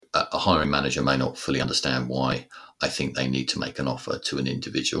a hiring manager may not fully understand why I think they need to make an offer to an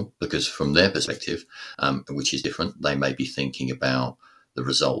individual, because from their perspective, which is different, they may be thinking about the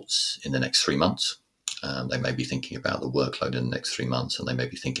results in the next 3 months. They may be thinking about the workload in the next 3 months, and they may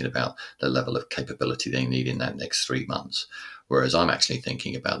be thinking about the level of capability they need in that next 3 months. Whereas I'm actually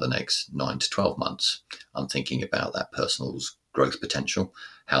thinking about the next 9 to 12 months. I'm thinking about that person's growth potential,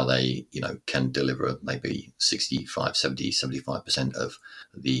 how they, can deliver maybe 65, 70, 75% of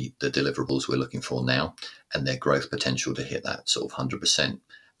the deliverables we're looking for now, and their growth potential to hit that sort of 100%.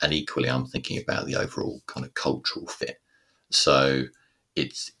 And equally, I'm thinking about the overall kind of cultural fit. So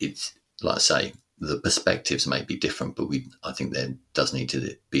it's like I say, the perspectives may be different, but I think there does need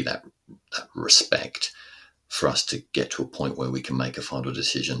to be that respect for us to get to a point where we can make a final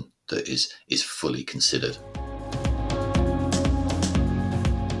decision that is fully considered.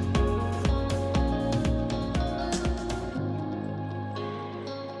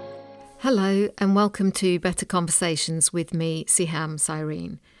 Hello and welcome to Better Conversations with me, Siham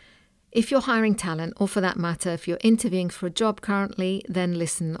Cyrene. If you're hiring talent, or for that matter, if you're interviewing for a job currently, then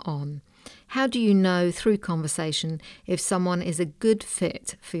listen on. How do you know through conversation if someone is a good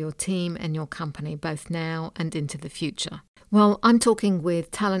fit for your team and your company, both now and into the future? Well, I'm talking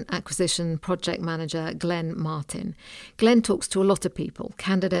with talent acquisition project manager Glenn Martin. Glenn talks to a lot of people,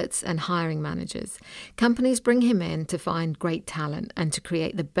 candidates and hiring managers. Companies bring him in to find great talent and to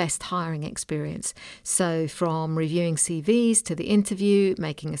create the best hiring experience. So from reviewing CVs to the interview,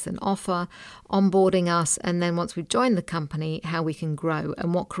 making us an offer, onboarding us, and then once we've joined the company, how we can grow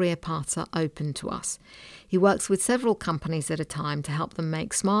and what career paths are open to us. He works with several companies at a time to help them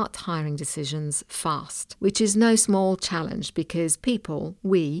make smart hiring decisions fast, which is no small challenge because people,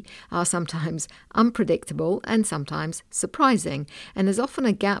 we, are sometimes unpredictable and sometimes surprising. And there's often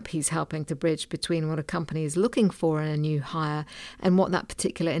a gap he's helping to bridge between what a company is looking for in a new hire and what that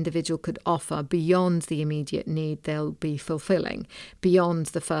particular individual could offer beyond the immediate need they'll be fulfilling, beyond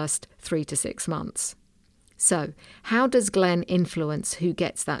the first 3 to 6 months. So, how does Glenn influence who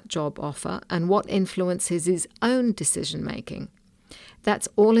gets that job offer and what influences his own decision making? That's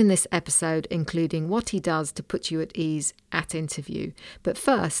all in this episode, including what he does to put you at ease at interview. But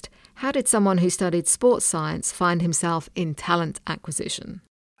first, how did someone who studied sports science find himself in talent acquisition?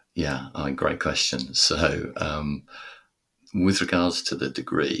 Yeah, great question. So, with regards to the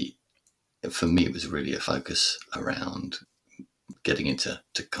degree, for me, it was really a focus around getting into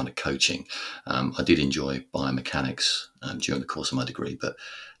kind of coaching. I did enjoy biomechanics during the course of my degree, but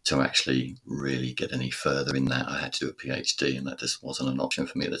to actually really get any further in that, I had to do a PhD, and that just wasn't an option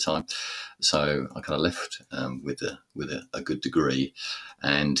for me at the time. So I kind of left with a good degree,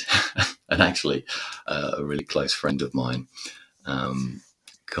 and and actually a really close friend of mine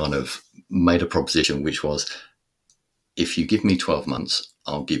kind of made a proposition, which was, if you give me 12 months,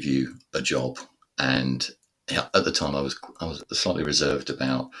 I'll give you a job. And at the time, I was slightly reserved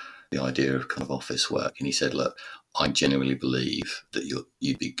about the idea of kind of office work. And he said, look, I genuinely believe that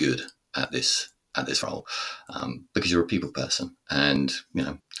you'd be good at this role because you're a people person. And,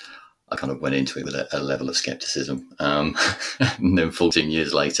 I kind of went into it with a level of skepticism. And then 14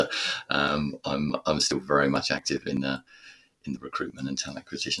 years later, I'm still very much active in the recruitment and talent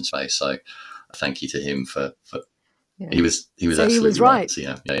acquisition space. So thank you to him for yeah. He was so absolutely right. So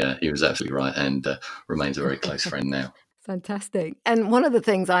yeah, he was absolutely right, and remains a very close friend now. Fantastic. And one of the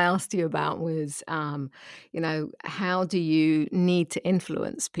things I asked you about was, how do you need to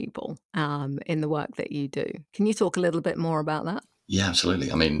influence people in the work that you do? Can you talk a little bit more about that? Yeah,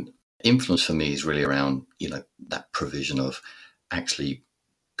 absolutely. I mean, influence for me is really around, that provision of actually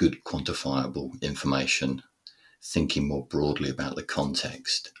good quantifiable information, thinking more broadly about the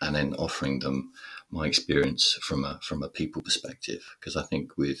context, and then offering them my experience from a people perspective. Because I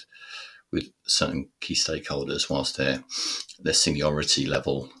think with certain key stakeholders, whilst their seniority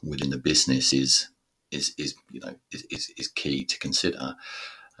level within the business is key to consider,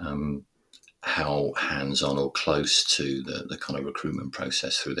 how hands-on or close to the kind of recruitment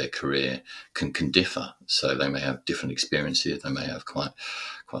process through their career can differ. So they may have different experiences. They may have quite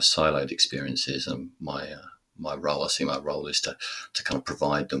siloed experiences. And my role is to kind of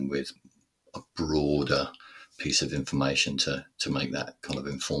provide them with a broader piece of information to make that kind of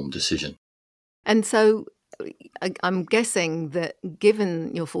informed decision. And so I'm guessing that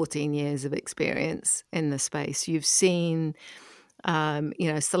given your 14 years of experience in the space, you've seen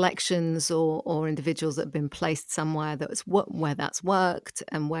selections or individuals that have been placed somewhere where that's worked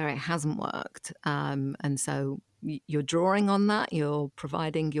and where it hasn't worked. And so you're drawing on that, you're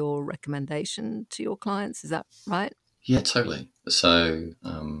providing your recommendation to your clients. Is that right? Yeah, totally. So,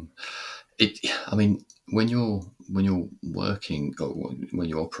 when you're working, or when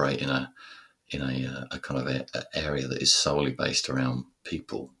you operate in a kind of a area that is solely based around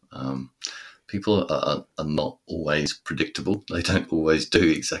people. People are not always predictable. They don't always do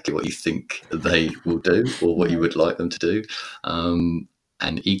exactly what you think they will do or what you No. would like them to do.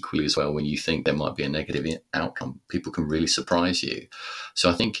 And equally as well, when you think there might be a negative outcome, people can really surprise you.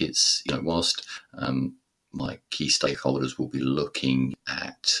 So I think it's, whilst my key stakeholders will be looking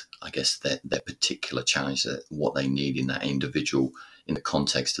at, I guess, their particular challenge, what they need in that individual, in the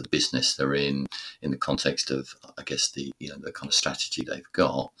context of the business they're in the context of, I guess, the kind of strategy they've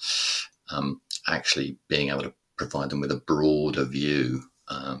got, actually being able to provide them with a broader view,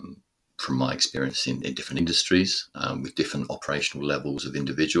 from my experience in different industries, with different operational levels of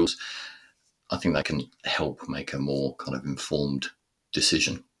individuals, I think that can help make a more kind of informed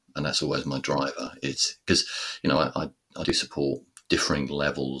decision. And that's always my driver. It's because, I do support differing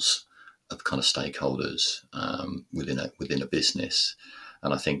levels of kind of stakeholders, within a business.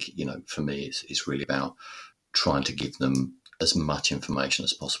 And I think, for me, it's really about trying to give them as much information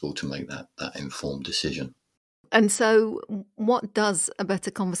as possible to make that informed decision. And so, what does a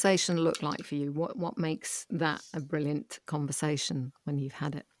better conversation look like for you? What makes that a brilliant conversation when you've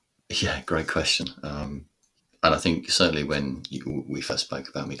had it? Yeah, great question. And I think certainly when we first spoke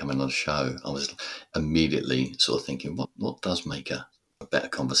about me coming on the show, I was immediately sort of thinking, what does make a better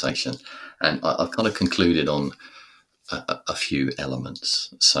conversation? And I've kind of concluded on a few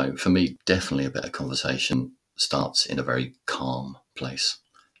elements. So for me, definitely a better conversation starts in a very calm place.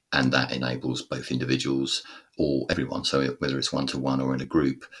 And that enables both individuals or everyone, so whether it's one-to-one or in a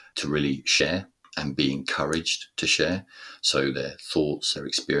group, to really share and be encouraged to share. So their thoughts, their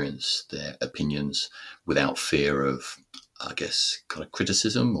experience, their opinions, without fear of, I guess, kind of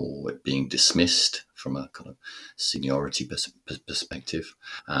criticism or it being dismissed from a kind of seniority perspective.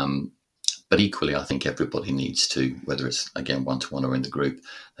 But equally, I think everybody needs to, whether it's, again, one-to-one or in the group,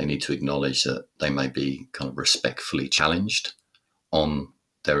 they need to acknowledge that they may be kind of respectfully challenged on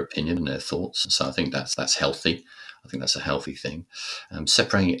their opinion and their thoughts. So I think that's healthy. I think that's a healthy thing.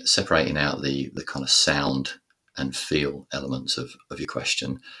 Separating out the kind of sound and feel elements of your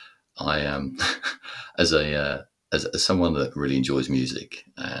question. I am as someone that really enjoys music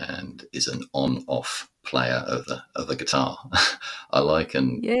and is an on-off player of the guitar. I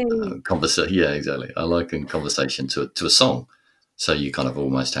liken Yay! conversation. Yeah, exactly. I liken conversation to a song. So you kind of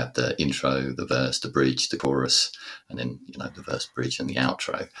almost have the intro, the verse, the bridge, the chorus, and then the verse, bridge, and the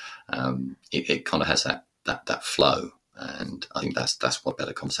outro. It kind of has that flow, and I think that's what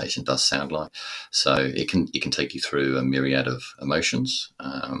better conversation does sound like. So it can take you through a myriad of emotions,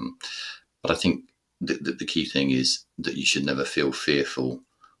 but I think the key thing is that you should never feel fearful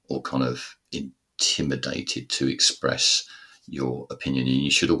or kind of intimidated to express your opinion, and you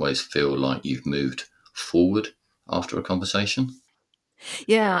should always feel like you've moved forward after a conversation.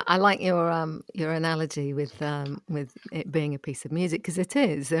 Yeah, I like your analogy with it being a piece of music, because it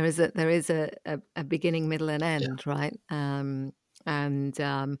is. There is a beginning, middle, and Yeah. end, right? And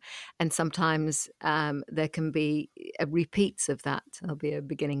sometimes there can be repeats of that. There'll be a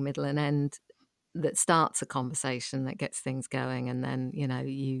beginning, middle, and end that starts a conversation that gets things going, and then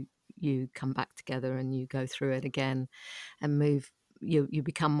you come back together and you go through it again and move. You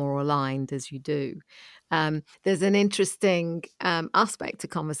become more aligned as you do. There's an interesting aspect to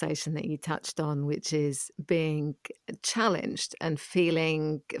conversation that you touched on, which is being challenged and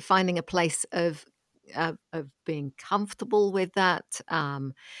finding a place of being comfortable with that.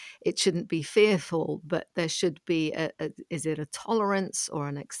 It shouldn't be fearful, but there should be is it a tolerance or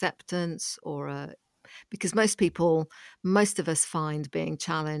an acceptance because most of us find being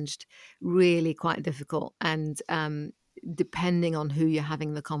challenged really quite difficult, and depending on who you're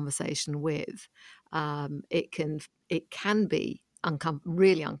having the conversation with, it can be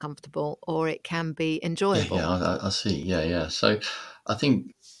really uncomfortable, or it can be Yeah, enjoyable. I see. Yeah. So I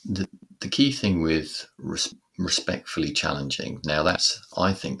think the key thing with respectfully challenging. Now,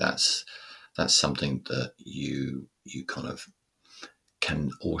 I think that's something that you kind of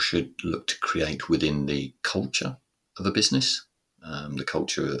can or should look to create within the culture of a business, the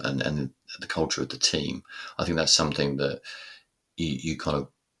culture and the culture of the team. I think that's something that you kind of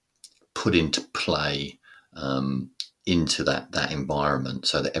put into play, into that environment,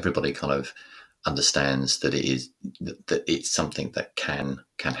 so that everybody kind of understands that it's something that can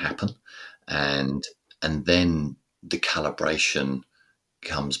happen, and then the calibration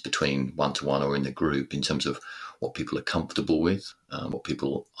comes between one-to-one or in the group in terms of what people are comfortable with, what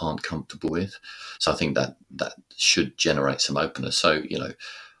people aren't comfortable with. So I think that should generate some openness. So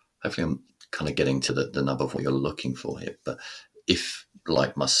hopefully I'm kind of getting to the nub of what you're looking for here. But if,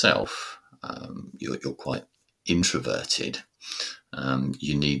 like myself, you're quite introverted,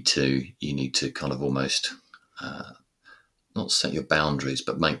 you need to kind of almost not set your boundaries,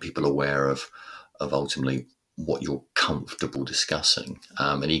 but make people aware of ultimately what you're comfortable discussing.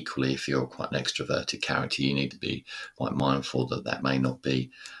 And equally, if you're quite an extroverted character, you need to be quite mindful that that may not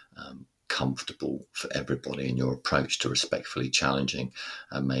be comfortable for everybody, and your approach to respectfully challenging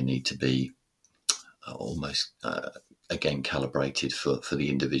may need to be almost again calibrated for the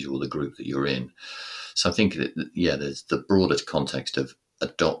individual, the group that you're in. So I think that, there's the broader context of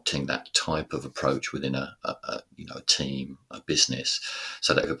adopting that type of approach within a team, a business,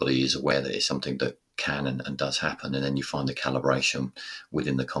 so that everybody is aware that it's something that can and does happen, and then you find the calibration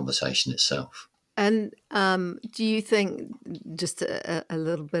within the conversation itself. And do you think, just a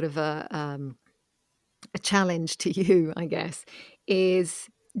little bit of a challenge to you, I guess, is,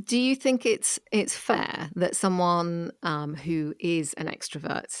 do you think it's fair that someone who is an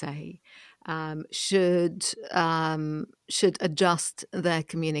extrovert, say, should adjust their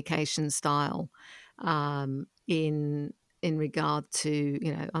communication style in regard to,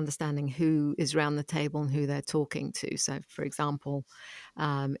 understanding who is around the table and who they're talking to? So, for example,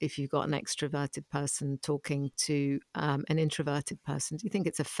 if you've got an extroverted person talking to an introverted person, do you think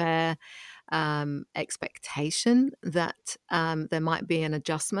it's a fair expectation that there might be an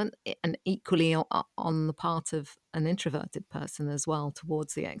adjustment, and equally on the part of an introverted person as well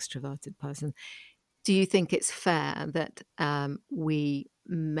towards the extroverted person? Do you think it's fair that we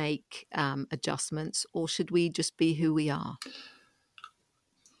make adjustments, or should we just be who we are?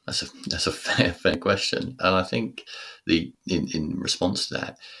 That's a fair question, and I think in response to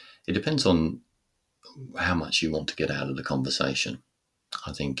that, it depends on how much you want to get out of the conversation.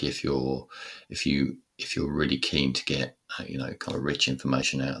 I think if you're really keen to get kind of rich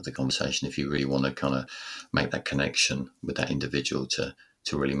information out of the conversation, if you really want to kind of make that connection with that individual to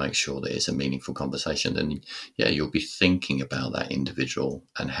really make sure that it's a meaningful conversation, then you'll be thinking about that individual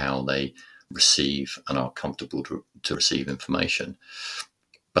and how they receive and are comfortable to receive information.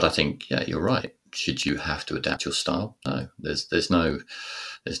 But I think, you're right. Should you have to adapt your style? No, there's no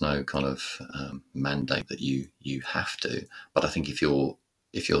kind of mandate that you have to. But I think if you're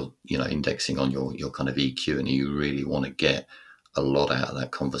indexing on your kind of EQ, and you really want to get a lot out of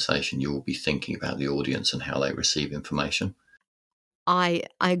that conversation, you will be thinking about the audience and how they receive information. I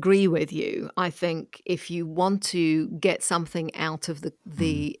agree with you. I think if you want to get something out of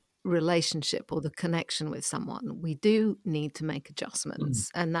the relationship or the connection with someone, we do need to make adjustments.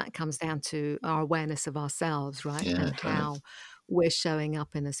 And that comes down to our awareness of ourselves, right? Yeah, And totally. how we're showing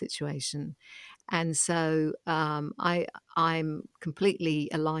up in a situation. And so I'm completely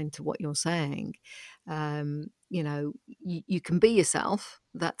aligned to what you're saying. You can be yourself.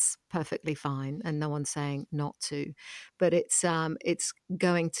 That's perfectly fine, and no one's saying not to. But it's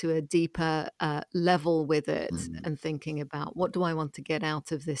going to a deeper level with it, and thinking about, what do I want to get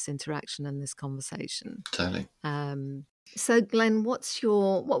out of this interaction and this conversation. Totally. So, Glenn, what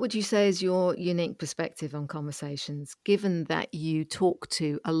would you say is your unique perspective on conversations, given that you talk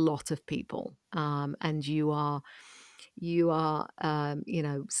to a lot of people, and you are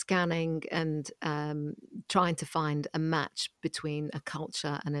scanning and trying to find a match between a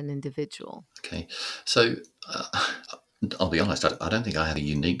culture and an individual? Okay, so I'll be honest. I don't think I have a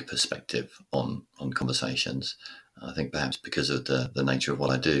unique perspective on conversations. I think perhaps because of the nature of what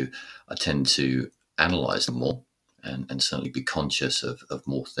I do, I tend to analyse them more, and certainly be conscious of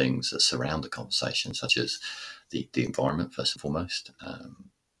more things that surround the conversation, such as the environment, first and foremost,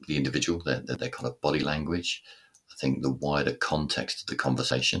 the individual, their kind of body language. I think the wider context of the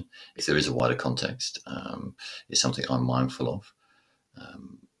conversation, if there is a wider context, is something I'm mindful of.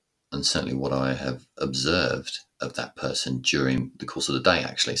 And certainly what I have observed of that person during the course of the day,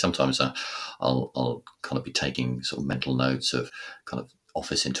 actually. Sometimes I'll kind of be taking sort of mental notes of kind of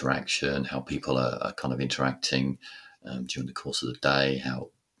office interaction, how people are kind of interacting during the course of the day, how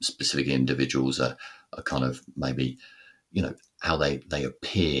specific individuals are kind of maybe, how they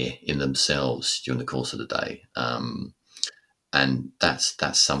appear in themselves during the course of the day. And that's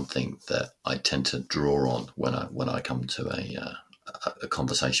something that I tend to draw on when I come to a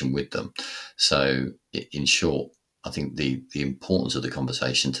conversation with them. So in short, I think the importance of the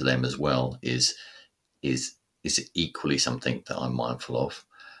conversation to them as well is equally something that I'm mindful of.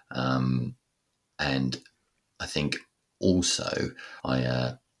 And I think also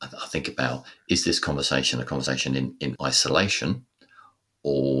I think about, is this conversation a conversation in isolation,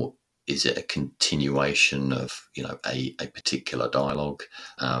 or is it a continuation of a particular dialogue,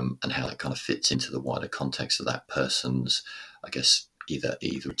 and how that kind of fits into the wider context of that person's, I guess, either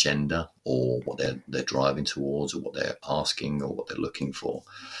agenda or what they're driving towards, or what they're asking, or what they're looking for.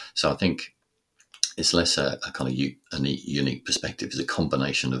 So I think it's less a kind of unique perspective. It's a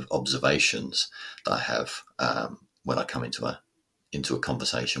combination of observations that I have when I come into a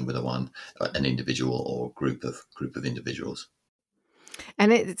conversation with an individual or group of individuals.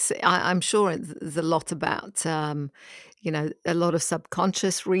 And I'm sure there's a lot about, a lot of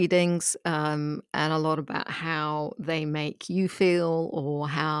subconscious readings, and a lot about how they make you feel, or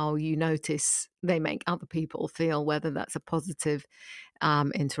how you notice they make other people feel, whether that's a positive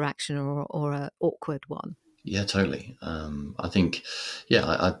interaction or an awkward one. Yeah, totally. I think, yeah,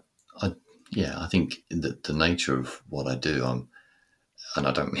 I think the nature of what I do, and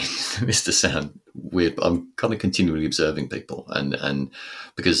I don't mean this to sound weird, but I'm kind of continually observing people, and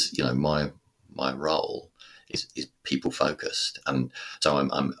because my role is people focused, and so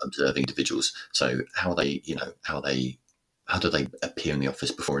I'm observing individuals. So how do they appear in the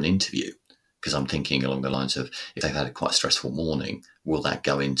office before an interview? Because I'm thinking along the lines of, if they've had a quite stressful morning, will that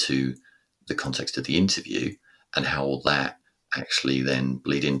go into the context of the interview, and how will that actually then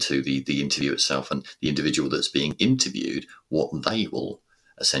bleed into the interview itself, and the individual that's being interviewed, what they will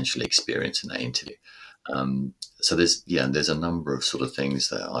essentially experience in that interview. So there's a number of sort of things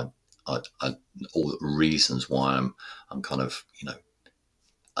that all the reasons why I'm kind of,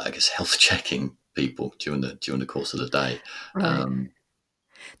 I guess, health checking people during the course of the day. Right.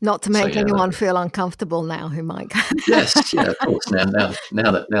 Not to make anyone feel uncomfortable now who might. Yes, yeah, of course. Now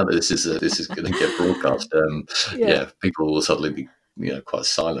that this is going to get broadcast, people will suddenly be quite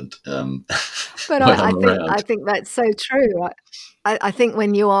silent. But I think that's so true. I think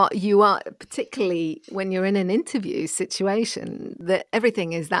when you are particularly when you're in an interview situation, that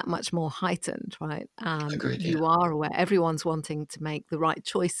everything is that much more heightened, right? Agreed, you are aware. Everyone's wanting to make the right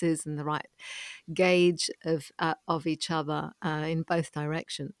choices and the right gauge of each other in both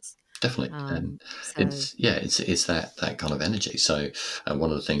directions. Definitely, and it's that kind of energy. So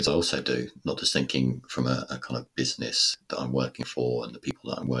one of the things I also do, not just thinking from a kind of business that I'm working for and the people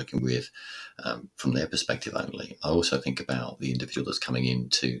that I'm working with, from their perspective only, I also think about the individual that's coming in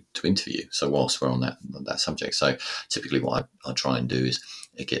to interview. So whilst we're on that subject, so typically what I try and do is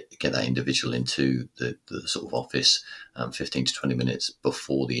get that individual into the sort of office 15 to 20 minutes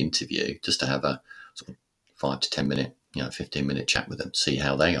before the interview, just to have a sort of 5 to 10 minute 15-minute chat with them, see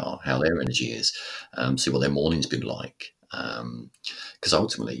how they are, how their energy is, see what their morning's been like. Because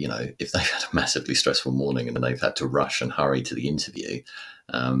ultimately, if they've had a massively stressful morning and then they've had to rush and hurry to the interview,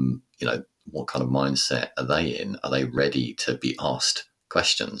 what kind of mindset are they in? Are they ready to be asked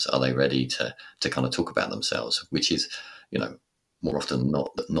questions? Are they ready to kind of talk about themselves? Which is, more often than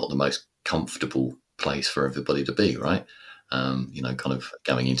not the most comfortable place for everybody to be, right? Kind of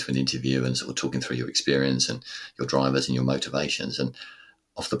going into an interview and sort of talking through your experience and your drivers and your motivations, and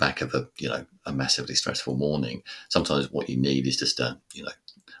off the back of a massively stressful morning, sometimes what you need is just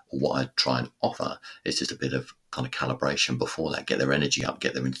what I try and offer is just a bit of kind of calibration before that, get their energy up,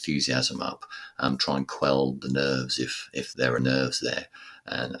 get their enthusiasm up, try and quell the nerves if there are nerves there,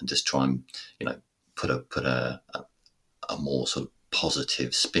 and just try and put a more sort of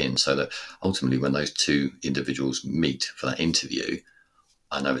positive spin, so that ultimately when those two individuals meet for that interview,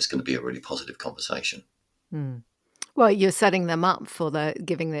 I know it's going to be a really positive conversation. Well, you're setting them up for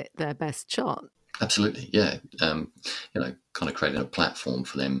giving their best shot. Absolutely, yeah. Kind of creating a platform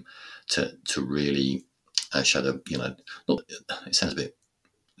for them to really show it sounds a bit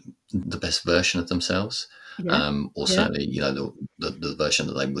the best version of themselves. Certainly, the version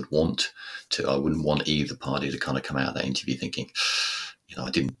that they would want to. I wouldn't want either party to kind of come out of that interview thinking, I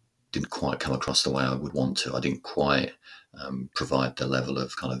didn't quite come across the way I would want to. I didn't quite provide the level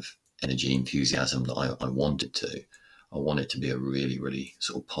of kind of energy, enthusiasm that I wanted to. I want it to be a really, really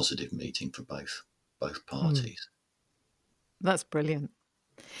sort of positive meeting for both parties. That's brilliant.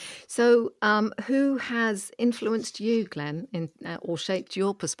 So, who has influenced you, Glenn, or shaped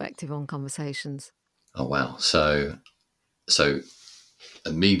your perspective on conversations? Oh wow! So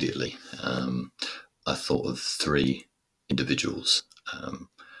immediately, I thought of three individuals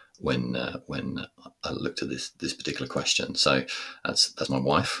when I looked at this particular question. So that's my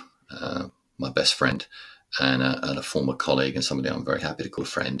wife, my best friend, and a former colleague, and somebody I'm very happy to call a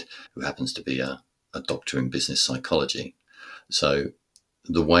friend, who happens to be a doctor in business psychology. So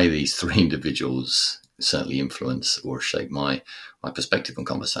the way these three individuals certainly influence or shape my perspective on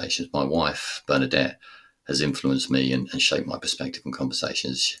conversations. My wife, Bernadette, has influenced me and shaped my perspective on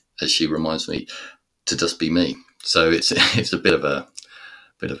conversations, as she reminds me to just be me. So it's a bit of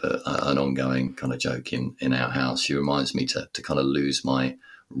an ongoing kind of joke in our house. She reminds me to kind of lose my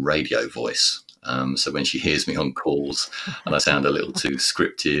radio voice So when she hears me on calls and I sound a little too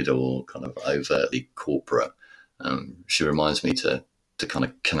scripted or kind of overtly corporate, she reminds me to kind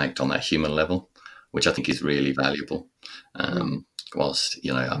of connect on that human level, which I think is really valuable. Whilst,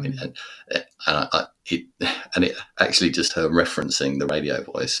 I mean, it actually, just her referencing the radio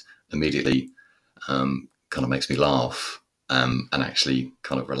voice immediately kind of makes me laugh, and actually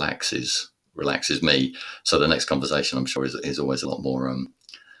kind of relaxes me. So the next conversation, I'm sure, is always a lot more,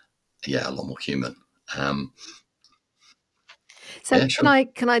 a lot more human. So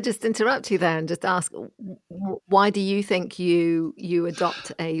can I just interrupt you there and just ask, why do you think you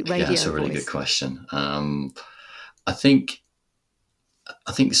adopt a radio voice? Yeah, that's a really good question. I think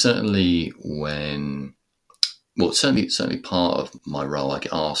certainly certainly part of my role, I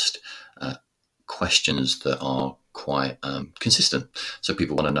get asked questions that are quite consistent. So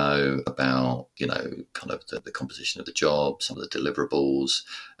people want to know about, kind of the composition of the job, some of the deliverables.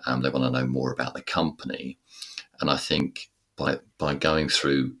 They want to know more about the company. And I think by going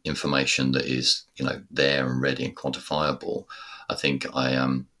through information that is, there and ready and quantifiable, I think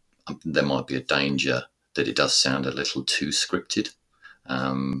there might be a danger that it does sound a little too scripted,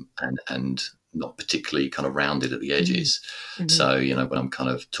 and not particularly kind of rounded at the edges. Mm-hmm. So, when I'm kind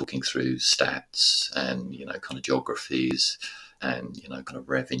of talking through stats and, kind of geographies and, kind of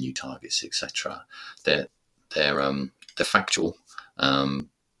revenue targets, etc., they're factual,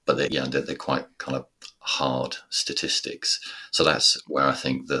 but they're quite kind of hard statistics. So that's where I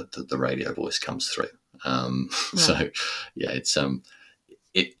think the radio voice comes through. Right. So, yeah,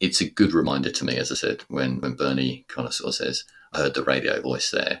 it's a good reminder to me, as I said, when Bernie kind of sort of says, I heard the radio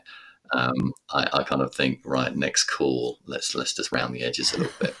voice there. I kind of think, right, next call, let's just round the edges a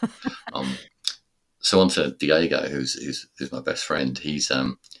little bit. So on to Diego, who's my best friend. He's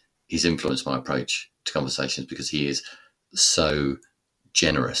influenced my approach to conversations because he is so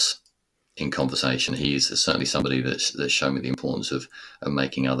generous in conversation. He is certainly somebody that's shown me the importance of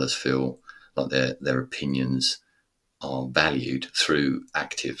making others feel like their opinions are valued through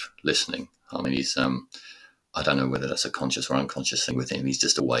active listening. I mean, he's I don't know whether that's a conscious or unconscious thing with him. He's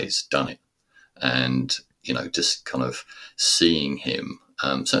just always done it. And, just kind of seeing him,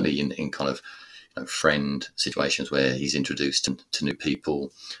 certainly in kind of friend situations where he's introduced to new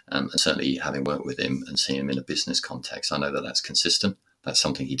people, and certainly having worked with him and seeing him in a business context, I know that that's consistent. That's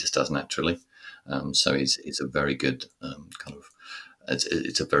something he just does naturally. So it's a very good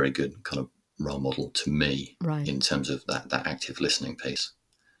it's a very good kind of role model to me, right, in terms of that active listening piece.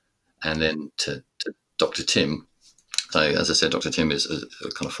 And then to Dr. Tim. So, as I said, Dr. Tim is a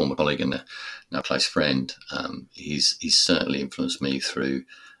kind of former colleague and now close friend. He's certainly influenced me through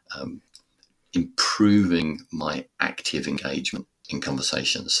improving my active engagement in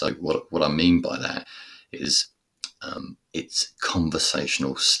conversations. So, what I mean by that is it's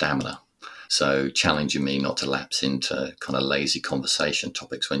conversational stamina. So, challenging me not to lapse into kind of lazy conversation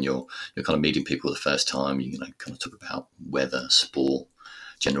topics when you're kind of meeting people the first time. You kind of talk about weather, sport,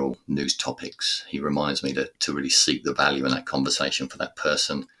 general news topics. He reminds me to really seek the value in that conversation for that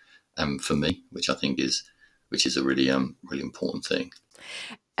person and for me, which I think is a really really important thing.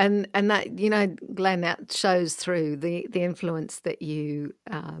 And that, Glenn, that shows through the influence that you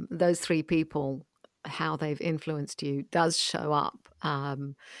those three people, how they've influenced you, does show up.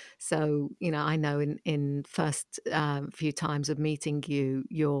 So, I know in first few times of meeting you,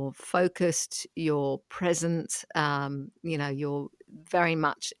 you're focused, you're present, you're very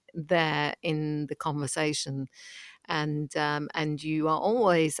much there in the conversation, and you are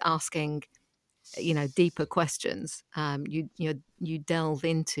always asking, deeper questions. You delve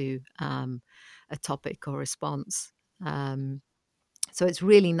into a topic or response. So it's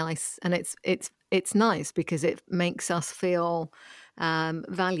really nice, and it's nice because it makes us feel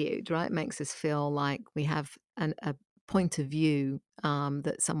valued, right? It makes us feel like we have a point of view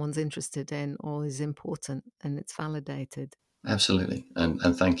that someone's interested in or is important, and it's validated. Absolutely,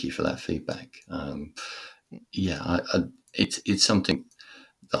 and thank you for that feedback. It's something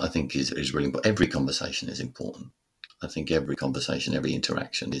that I think is really important. Every conversation is important. I think every conversation, every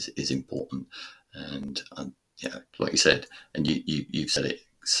interaction is important, and like you said, and you've said it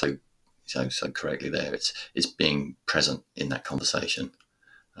so correctly there. It's being present in that conversation,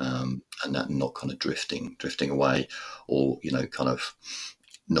 and that not kind of drifting away, or kind of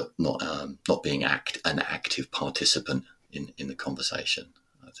not being an active participant in the conversation.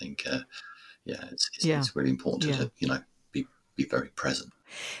 I think it's really important to be very present.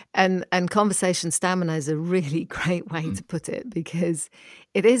 And conversation stamina is a really great way to put it, because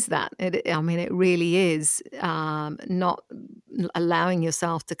it is that. It really is not allowing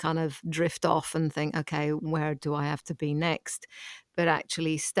yourself to kind of drift off and think, okay, where do I have to be next? but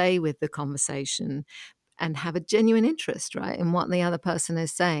actually stay with the conversation and have a genuine interest, right, in what the other person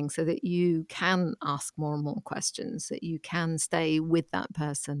is saying, so that you can ask more and more questions, that you can stay with that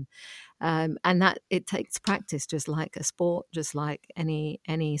person. And that it takes practice, just like a sport, just like any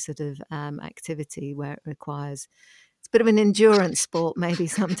sort of activity where it requires. It's a bit of an endurance sport, maybe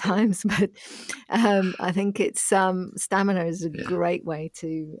sometimes, but I think it's stamina is a great way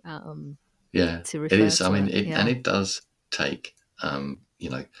to it refer is. I to mean, it. and it does take,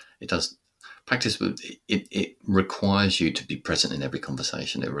 it does practice. It requires you to be present in every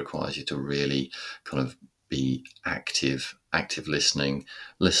conversation. It requires you to really kind of be active listening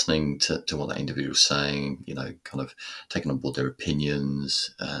to what that individual's saying, kind of taking on board their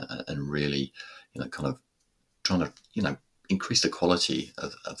opinions, and really, kind of trying to, increase the quality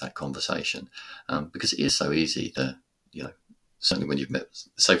of that conversation, because it is so easy to, certainly when you've met,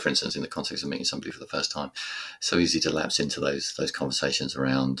 say for instance, in the context of meeting somebody for the first time, so easy to lapse into those conversations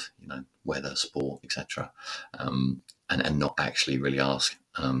around, weather, sport, etc., and not actually really ask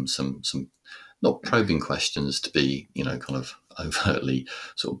some not probing questions to be, kind of overtly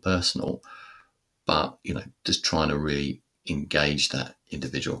sort of personal, but, just trying to really engage that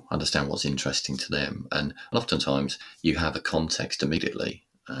individual, understand what's interesting to them. And oftentimes you have a context immediately,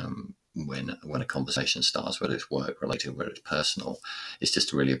 when a conversation starts, whether it's work related, whether it's personal. It's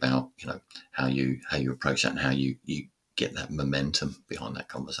just really about, how you approach that and how you get that momentum behind that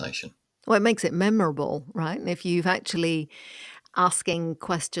conversation. Well, it makes it memorable, right? And if you've actually asking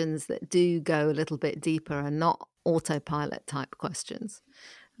questions that do go a little bit deeper and not autopilot type questions,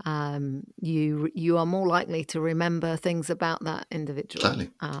 you are more likely to remember things about that individual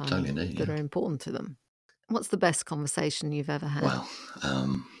totally indeed, that are important to them. What's the best conversation you've ever had? Well,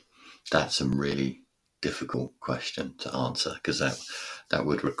 that's a really difficult question to answer, because that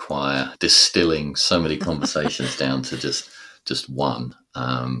would require distilling so many conversations down to just one,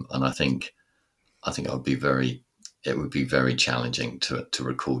 and I think it would be very challenging to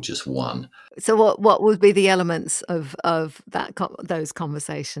recall just one. So what would be the elements of that those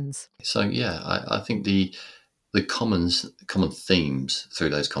conversations? So I think the common themes through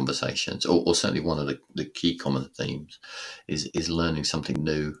those conversations, or certainly one of the key common themes, is learning something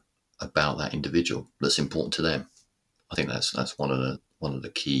new about that individual that's important to them. I think that's one of the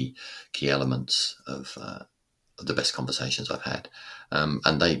key elements of the best conversations I've had,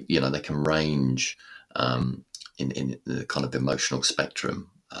 and they can range in the kind of emotional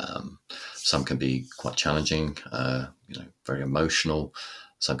spectrum. Some can be quite challenging, very emotional.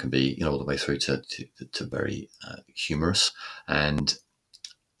 Some can be, all the way through to very humorous. But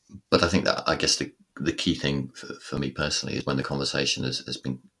I think that, I guess, the key thing for me personally is when the conversation has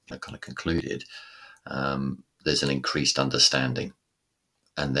been kind of concluded, there's an increased understanding,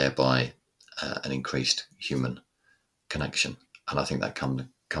 and thereby an increased human connection. And I think that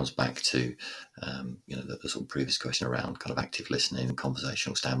comes back to the sort of previous question around kind of active listening and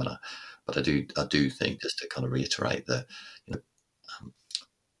conversational stamina. But I do think, just to kind of reiterate, that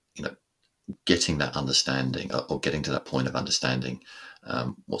getting that understanding, or getting to that point of understanding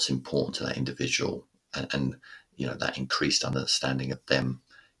what's important to that individual, and that increased understanding of them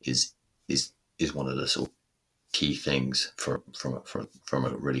is one of the sort of key things from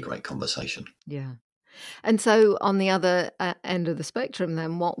a really great conversation. Yeah. And so on the other end of the spectrum,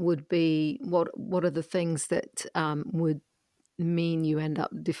 then, what would be what are the things that would mean you end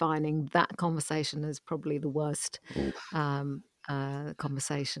up defining that conversation as probably the worst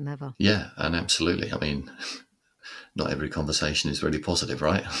conversation ever? Yeah, and absolutely. I mean, not every conversation is really positive,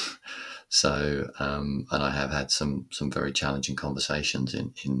 right? So, and I have had some very challenging conversations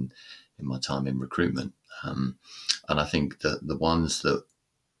in my time in recruitment, and I think that the ones that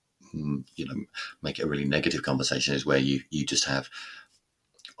make it a really negative conversation is where you just have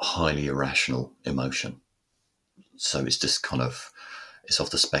highly irrational emotion. So it's just kind of, it's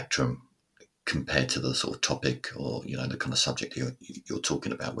off the spectrum compared to the sort of topic, or the kind of subject you're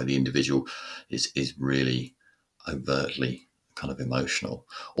talking about, where the individual is really overtly kind of emotional,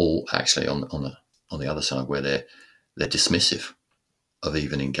 or actually on the other side, where they're dismissive of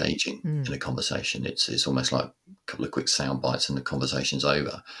even engaging in a conversation. It's almost like a couple of quick sound bites and the conversation's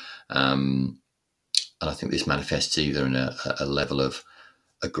over. And I think this manifests either in a level of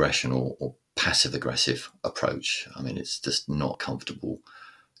aggression or passive aggressive approach. I mean, it's just not comfortable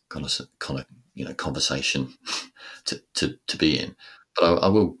kind of conversation to be in. But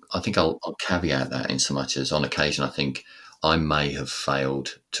I think I'll caveat that in so much as, on occasion, I think I may have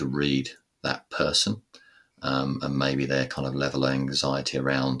failed to read that person, and maybe their kind of level of anxiety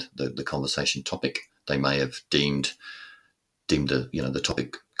around the conversation topic. They may have deemed the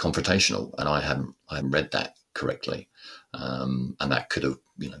topic confrontational, and I haven't read that correctly. And that could have,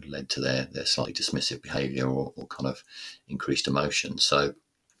 led to their slightly dismissive behaviour or kind of increased emotion. So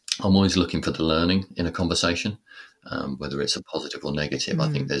I'm always looking for the learning in a conversation, whether it's a positive or negative. I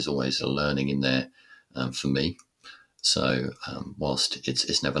think there's always a learning in there for me. So whilst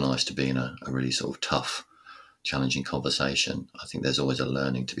it's never nice to be in a really sort of tough, challenging conversation, I think there's always a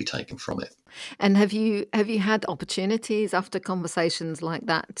learning to be taken from it. And have you had opportunities after conversations like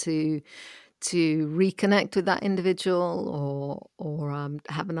that to reconnect with that individual or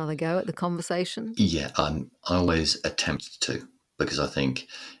have another go at the conversation? Yeah, I always attempt to, because I think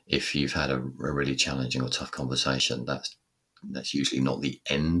if you've had a really challenging or tough conversation, that's usually not the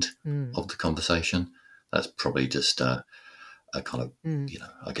end of the conversation. That's probably just a kind of,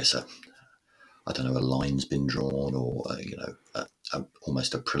 I guess I don't know, a line's been drawn, or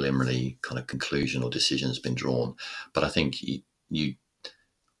almost a preliminary kind of conclusion or decision's been drawn. But I think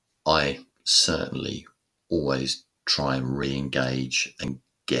I certainly always try and re-engage and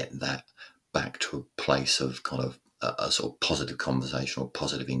get that back to a place of kind of a sort of positive conversation or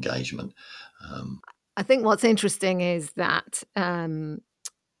positive engagement. I think what's interesting is that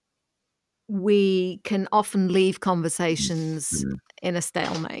we can often leave conversations in a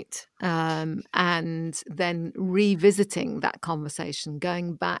stalemate, and then revisiting that conversation,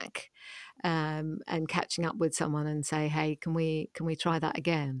 going back and catching up with someone and say, hey, can we try that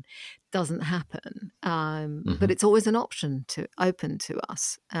again, doesn't happen. But it's always an option open to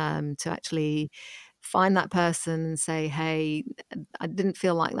us to actually find that person and say, hey, I didn't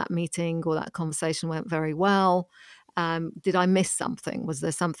feel like that meeting or that conversation went very well. Did I miss something? Was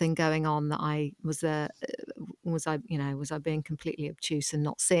there something going on that was I being completely obtuse and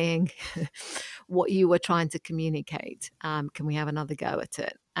not seeing what you were trying to communicate? Can we have another go at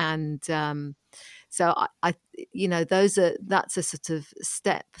it? And so that's a sort of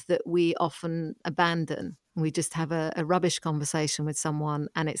step that we often abandon. We just have a rubbish conversation with someone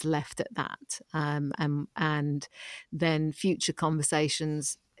and it's left at that. And then future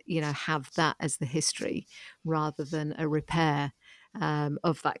conversations, have that as the history rather than a repair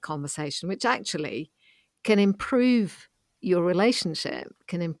of that conversation, which actually can improve your relationship,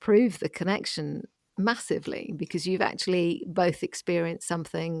 can improve the connection massively, because you've actually both experienced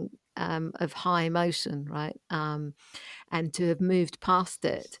something of high emotion, right? And to have moved past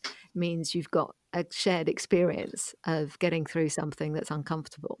it means you've got a shared experience of getting through something that's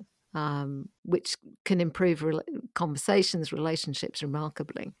uncomfortable, which can improve conversations, relationships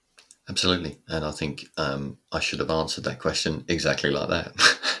remarkably. Absolutely. And I think I should have answered that question exactly like that.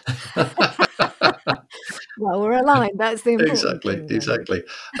 Well, we're aligned. That's the important thing. Exactly.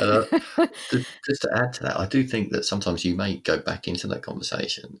 Just to add to that, I do think that sometimes you may go back into that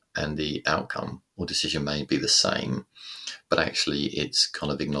conversation and the outcome or decision may be the same, but actually it's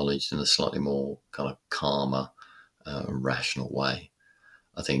kind of acknowledged in a slightly more kind of calmer, rational way.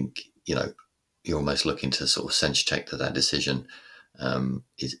 I think, you're almost looking to sort of sense check that decision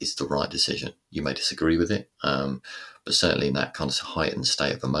is the right decision. You may disagree with it, but certainly in that kind of heightened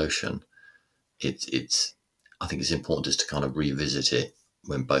state of emotion, I think it's important just to kind of revisit it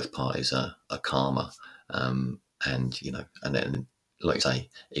when both parties are calmer, and then, like you say,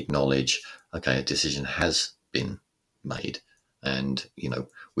 acknowledge, okay, a decision has been made, and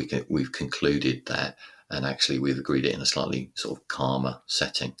we've concluded that, and actually we've agreed it in a slightly sort of calmer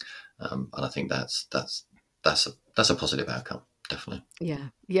setting, and I think that's a positive outcome. Definitely.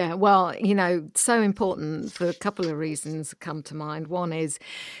 Yeah. Well, so important for a couple of reasons come to mind. One is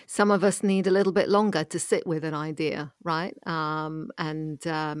some of us need a little bit longer to sit with an idea, right? And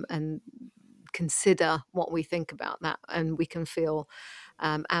consider what we think about that. And we can feel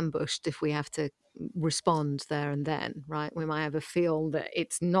ambushed if we have to respond there and then, right? We might have a feel that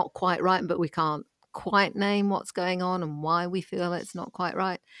it's not quite right, but we can't quite name what's going on and why we feel it's not quite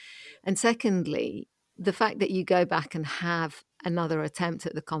right. And secondly, the fact that you go back and have another attempt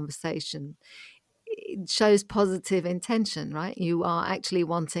at the conversation, it shows positive intention, right? You are actually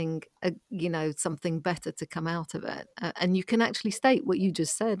wanting something better to come out of it, and you can actually state what you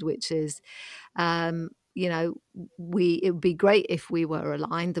just said, which is it would be great if we were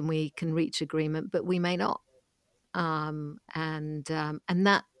aligned and we can reach agreement, but we may not, and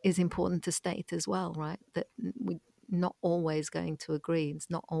that is important to state as well, right? That we not always going to agree. It's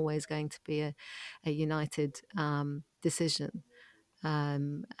not always going to be a united decision.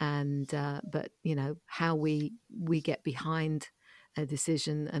 But how we get behind a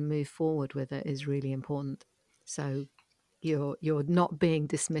decision and move forward with it is really important. So you're not being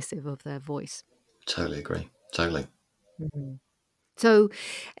dismissive of their voice. Totally agree. Totally. Mm-hmm. So,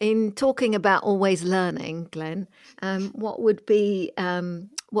 in talking about always learning, Glenn, what would be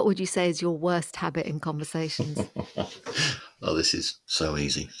what would you say is your worst habit in conversations? Oh, this is so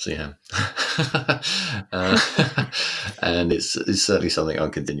easy. See how, uh, and it's certainly something I'm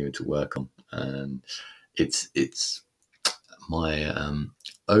continuing to work on. And it's my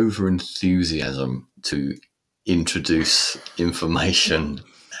over enthusiasm to introduce information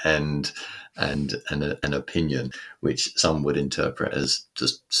and an opinion, which some would interpret as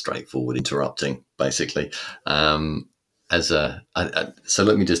just straightforward interrupting, basically. So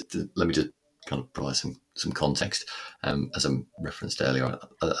let me just kind of provide some context. As I referenced earlier,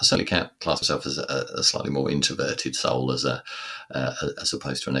 I certainly can't class myself as a slightly more introverted soul as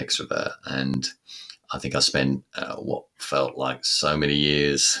opposed to an extrovert, and I think I spent what felt like so many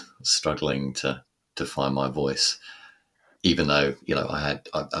years struggling to find my voice, even though I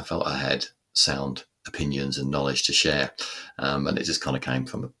felt I had sound opinions and knowledge to share, and it just kind of came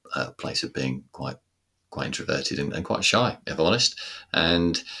from a place of being quite introverted and quite shy, if I'm honest,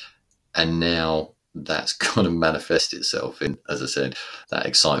 and now that's kind of manifested itself in, as I said, that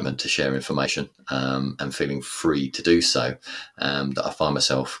excitement to share information, and feeling free to do so, that I find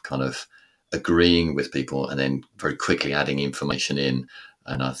myself kind of agreeing with people and then very quickly adding information in.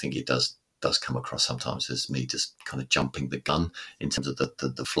 And I think it does come across sometimes as me just kind of jumping the gun in terms of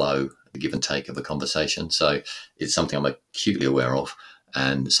the flow, the give and take of a conversation. So it's something I'm acutely aware of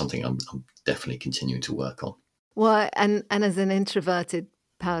and something I'm definitely continuing to work on. Well, and as an introverted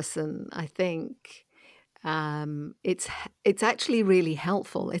person, I think it's actually really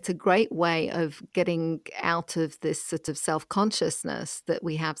helpful. It's a great way of getting out of this sort of self-consciousness that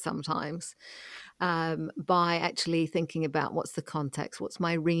we have sometimes, by actually thinking about what's the context, what's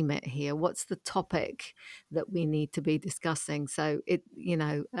my remit here, what's the topic that we need to be discussing. So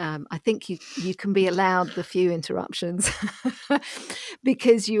I think you can be allowed the few interruptions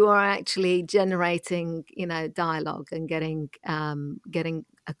because you are actually generating, dialogue and getting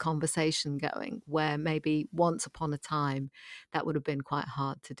a conversation going, where maybe once upon a time that would have been quite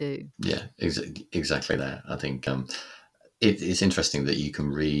hard to do. Yeah, exactly that. I think it's interesting that you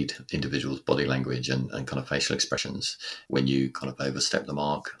can read individuals' body language and kind of facial expressions when you kind of overstep the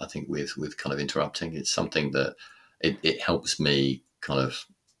mark. I think with kind of interrupting, it's something that it helps me kind of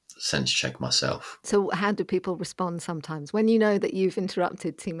sense check myself. So how do people respond sometimes when you know that you've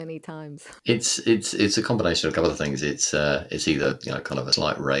interrupted too many times? It's a combination of a couple of things. It's either kind of a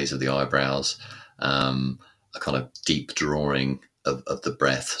slight raise of the eyebrows, a kind of deep drawing of the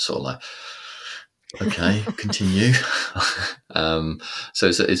breath, sort of like, okay, continue. So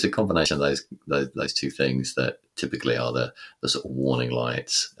it's a combination of those two things that typically are the sort of warning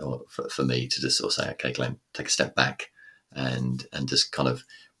lights for me to just sort of say, okay, Glenn, take a step back and just kind of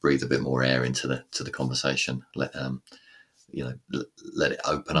breathe a bit more air into the conversation. Let it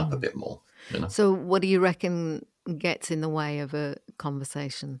open up a bit more. So what do you reckon gets in the way of a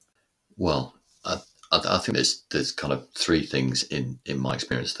conversation? Well, I think there's kind of three things in my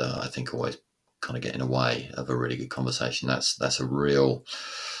experience that I think always kind of get in the way of a really good conversation. That's a real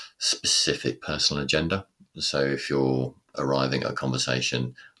specific personal agenda. So if you're arriving at a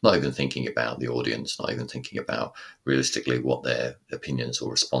conversation, not even thinking about the audience, not even thinking about realistically what their opinions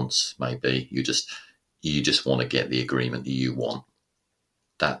or response may be, you just want to get the agreement that you want.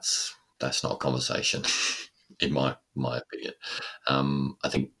 That's not a conversation, in my opinion. I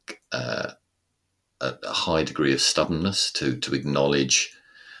think a high degree of stubbornness to acknowledge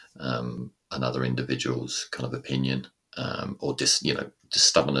another individual's kind of opinion, or just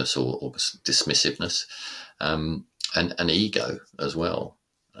stubbornness or dismissiveness, and ego as well,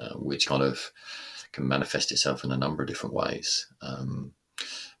 which kind of can manifest itself in a number of different ways.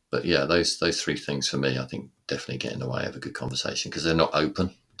 But yeah, those three things for me, I think, definitely get in the way of a good conversation because they're not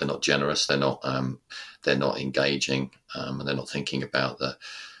open, they're not generous, they're not engaging, and they're not thinking about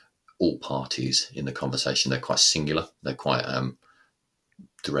all parties in the conversation. They're quite singular. They're quite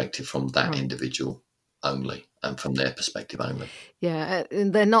directed from that individual only and from their perspective only. Yeah,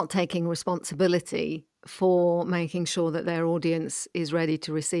 and they're not taking responsibility for making sure that their audience is ready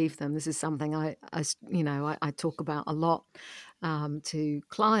to receive them. This is something I talk about a lot to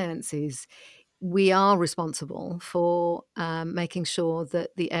clients. Is we are responsible for making sure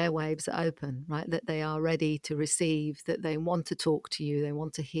that the airwaves are open, right? That they are ready to receive, that they want to talk to you, they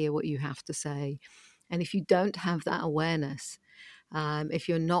want to hear what you have to say. And if you don't have that awareness, if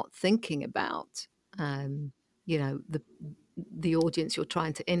you're not thinking about, the audience you're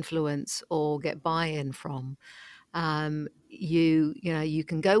trying to influence or get buy-in from, you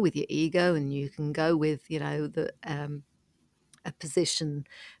can go with your ego and you can go with, a position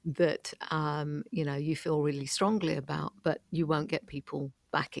that you feel really strongly about, but you won't get people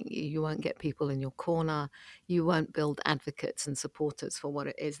backing you. You won't get people in your corner. You won't build advocates and supporters for what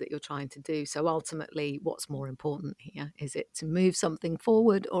it is that you're trying to do. So ultimately, what's more important here? Is it to move something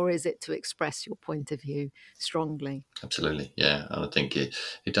forward, or is it to express your point of view strongly? Absolutely, yeah. And I think it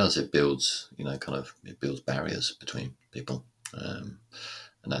does. It builds, it builds barriers between people, and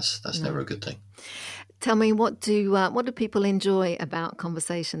that's never a good thing. Tell me, what do people enjoy about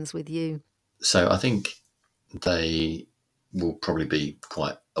conversations with you? So I think they will probably be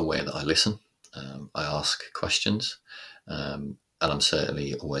quite aware that I listen. I ask questions, and I'm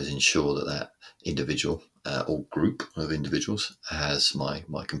certainly always ensure that individual or group of individuals has my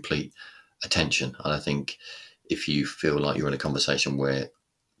complete attention. And I think if you feel like you're in a conversation where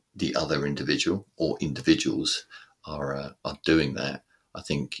the other individual or individuals are doing that, I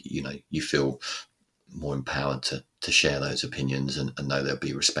think you feel more empowered to share those opinions and know they'll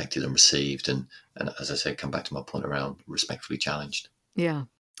be respected and received, and as I said, come back to my point around respectfully challenged. Yeah.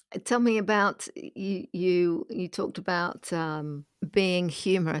 Tell me about you talked about being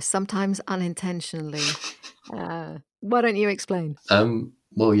humorous, sometimes unintentionally. Why don't you explain?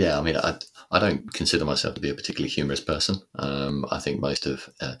 Well, yeah, I mean, I don't consider myself to be a particularly humorous person. I think most of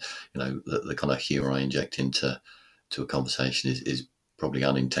the kind of humor I inject into a conversation is probably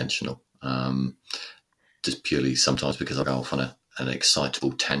unintentional. Just purely sometimes because I go off on an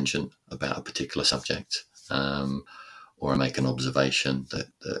excitable tangent about a particular subject, or I make an observation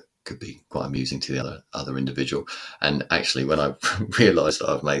that could be quite amusing to the other individual. And actually, when I realise that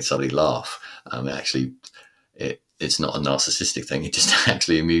I've made somebody laugh, it's not a narcissistic thing. It just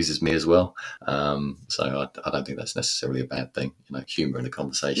actually amuses me as well. So I don't think that's necessarily a bad thing. Humour in a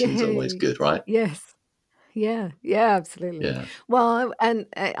conversation is always good, right? Yes. Yeah, absolutely. Yeah. Well, and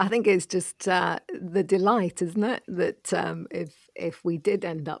I think it's just the delight, isn't it? That if we did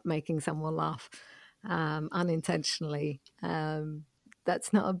end up making someone laugh unintentionally,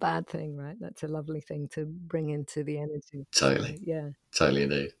 that's not a bad thing, right? That's a lovely thing to bring into the energy. Totally. So, yeah. Totally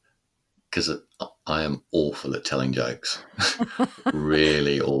indeed. Because I am awful at telling jokes.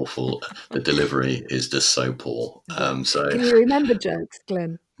 Really awful. The delivery is just so poor. So can you remember jokes,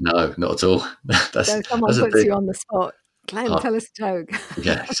 Glenn? No, not at all. So someone puts you on the spot. Glenn, tell us a joke.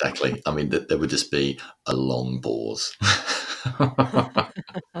 Yeah, exactly. I mean, there would just be a long pause.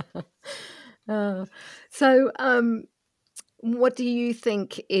 So, what do you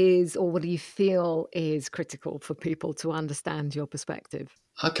think is, or what do you feel is critical for people to understand your perspective?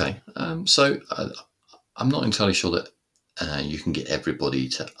 Okay, so I'm not entirely sure that you can get everybody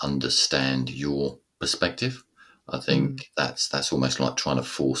to understand your perspective. I think that's almost like trying to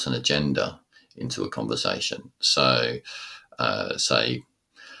force an agenda into a conversation. So, say,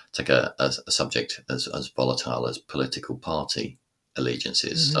 take a subject as volatile as political party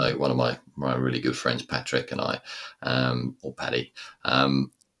allegiances. So one of my really good friends, Patrick, and I, or Paddy,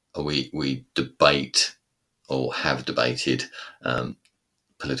 we debate or have debated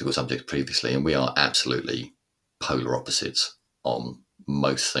political subjects previously, and we are absolutely polar opposites on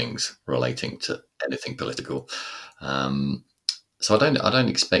most things relating to anything political. So I don't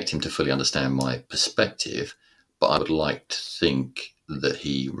expect him to fully understand my perspective, but I would like to think that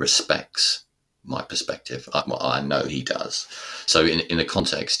he respects my perspective. I know he does. So in the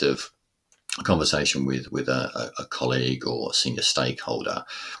context of a conversation with a colleague or a senior stakeholder,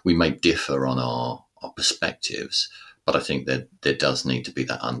 we may differ on our perspectives, but I think that there does need to be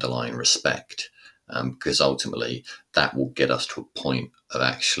that underlying respect, because ultimately that will get us to a point of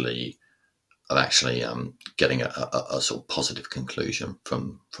actually getting a sort of positive conclusion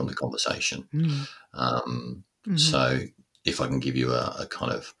from the conversation. So if I can give you a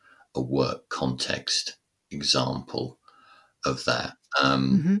kind of a work context example of that.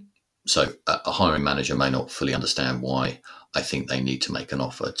 So a hiring manager may not fully understand why I think they need to make an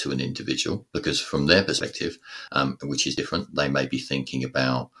offer to an individual, because from their perspective, which is different, they may be thinking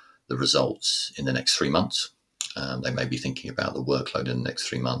about the results in the next 3 months. They may be thinking about the workload in the next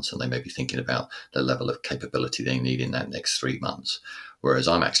 3 months, and they may be thinking about the level of capability they need in that next 3 months. Whereas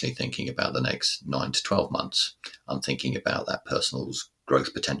I'm actually thinking about the next 9 to 12 months. I'm thinking about that person's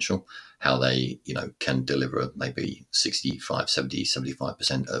growth potential, how they, can deliver maybe 65, 70,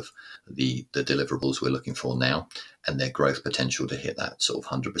 75% of the deliverables we're looking for now, and their growth potential to hit that sort of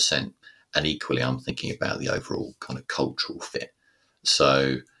 100%. And equally, I'm thinking about the overall kind of cultural fit.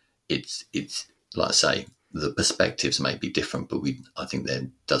 So it's like I say, the perspectives may be different, but I think there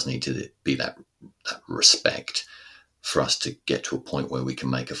does need to be that respect for us to get to a point where we can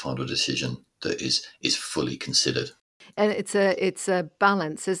make a final decision that is fully considered. And it's a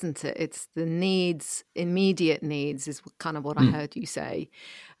balance, isn't it? It's the needs, immediate needs is kind of what I heard you say.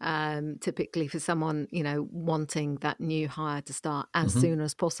 Typically for someone, wanting that new hire to start as soon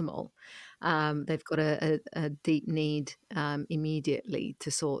as possible. They've got a deep need immediately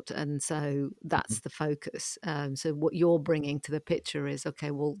to sort. And so that's the focus. So what you're bringing to the picture is,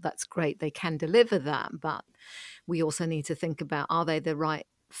 okay, well, that's great. They can deliver that, but we also need to think about, are they the right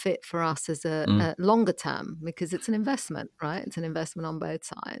fit for us as a longer term, because it's an investment, right? It's an investment on both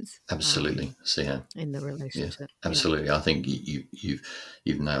sides. Absolutely. In the relationship. Yeah, absolutely. Yeah. I think you've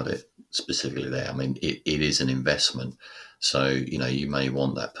nailed it specifically there. I mean, it is an investment. So, you may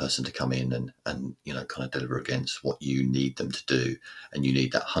want that person to come in and kind of deliver against what you need them to do, and you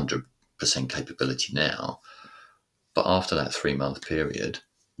need that 100% capability now. But after that 3-month period,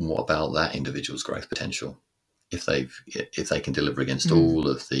 what about that individual's growth potential? If they can deliver against all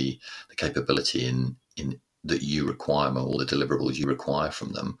of the capability in that you require, all the deliverables you require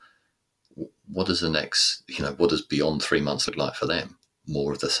from them, what does what does beyond 3 months look like for them?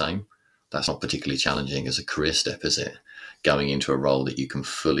 More of the same? That's not particularly challenging as a career step, is it? Going into a role that you can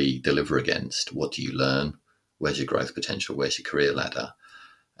fully deliver against, what do you learn? Where's your growth potential? Where's your career ladder?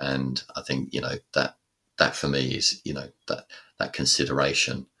 And I think, that for me is, that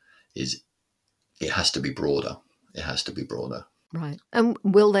consideration is, it has to be broader. It has to be broader. Right. And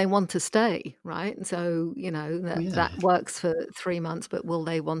will they want to stay, right? So, that works for 3 months, but will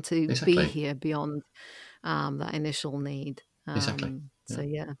they want to be here beyond that initial need? Exactly. So,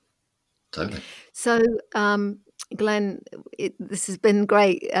 yeah. Totally. So, Glenn, this has been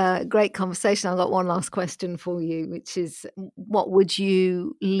great conversation. I've got one last question for you, which is, what would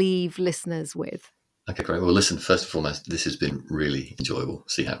you leave listeners with? Okay, great. Well, listen, first and foremost, this has been really enjoyable.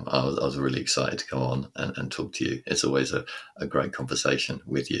 Siham, I was really excited to go on and talk to you. It's always a great conversation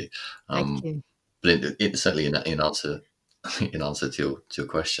with you. Thank you. But it certainly in answer to your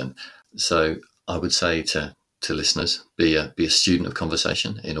question. So I would say to listeners, be a student of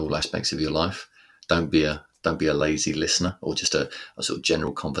conversation in all aspects of your life. Don't be a lazy listener or just a sort of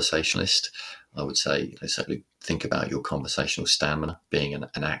general conversationalist. I would say certainly think about your conversational stamina, being an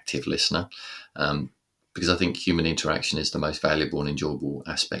active listener, because I think human interaction is the most valuable and enjoyable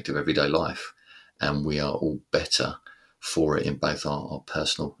aspect of everyday life, and we are all better for it in both our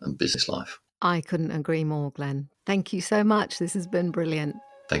personal and business life. I couldn't agree more, Glenn. Thank you so much. This has been brilliant.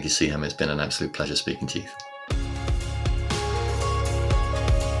 Thank you, Siham. It's been an absolute pleasure speaking to you.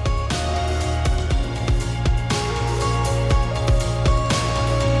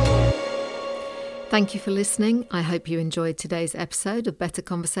 Thank you for listening. I hope you enjoyed today's episode of Better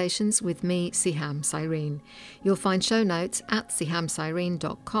Conversations with me, Siham Cyrene. You'll find show notes at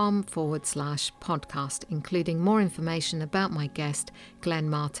sihamcyrene.com/podcast, including more information about my guest, Glenn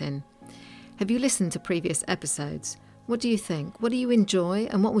Martin. Have you listened to previous episodes? What do you think? What do you enjoy?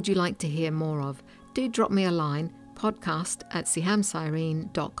 And what would you like to hear more of? Do drop me a line,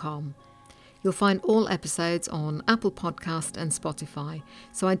 podcast@sihamcyrene.com. You'll find all episodes on Apple Podcast and Spotify,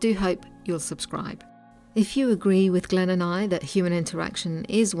 so I do hope you'll subscribe. If you agree with Glenn and I that human interaction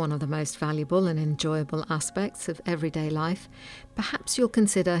is one of the most valuable and enjoyable aspects of everyday life, perhaps you'll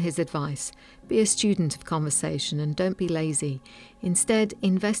consider his advice. Be a student of conversation and don't be lazy. Instead,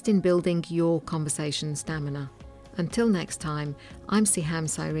 invest in building your conversation stamina. Until next time, I'm Siham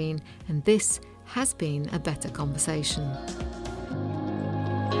Cyrene, and this has been a Better Conversation.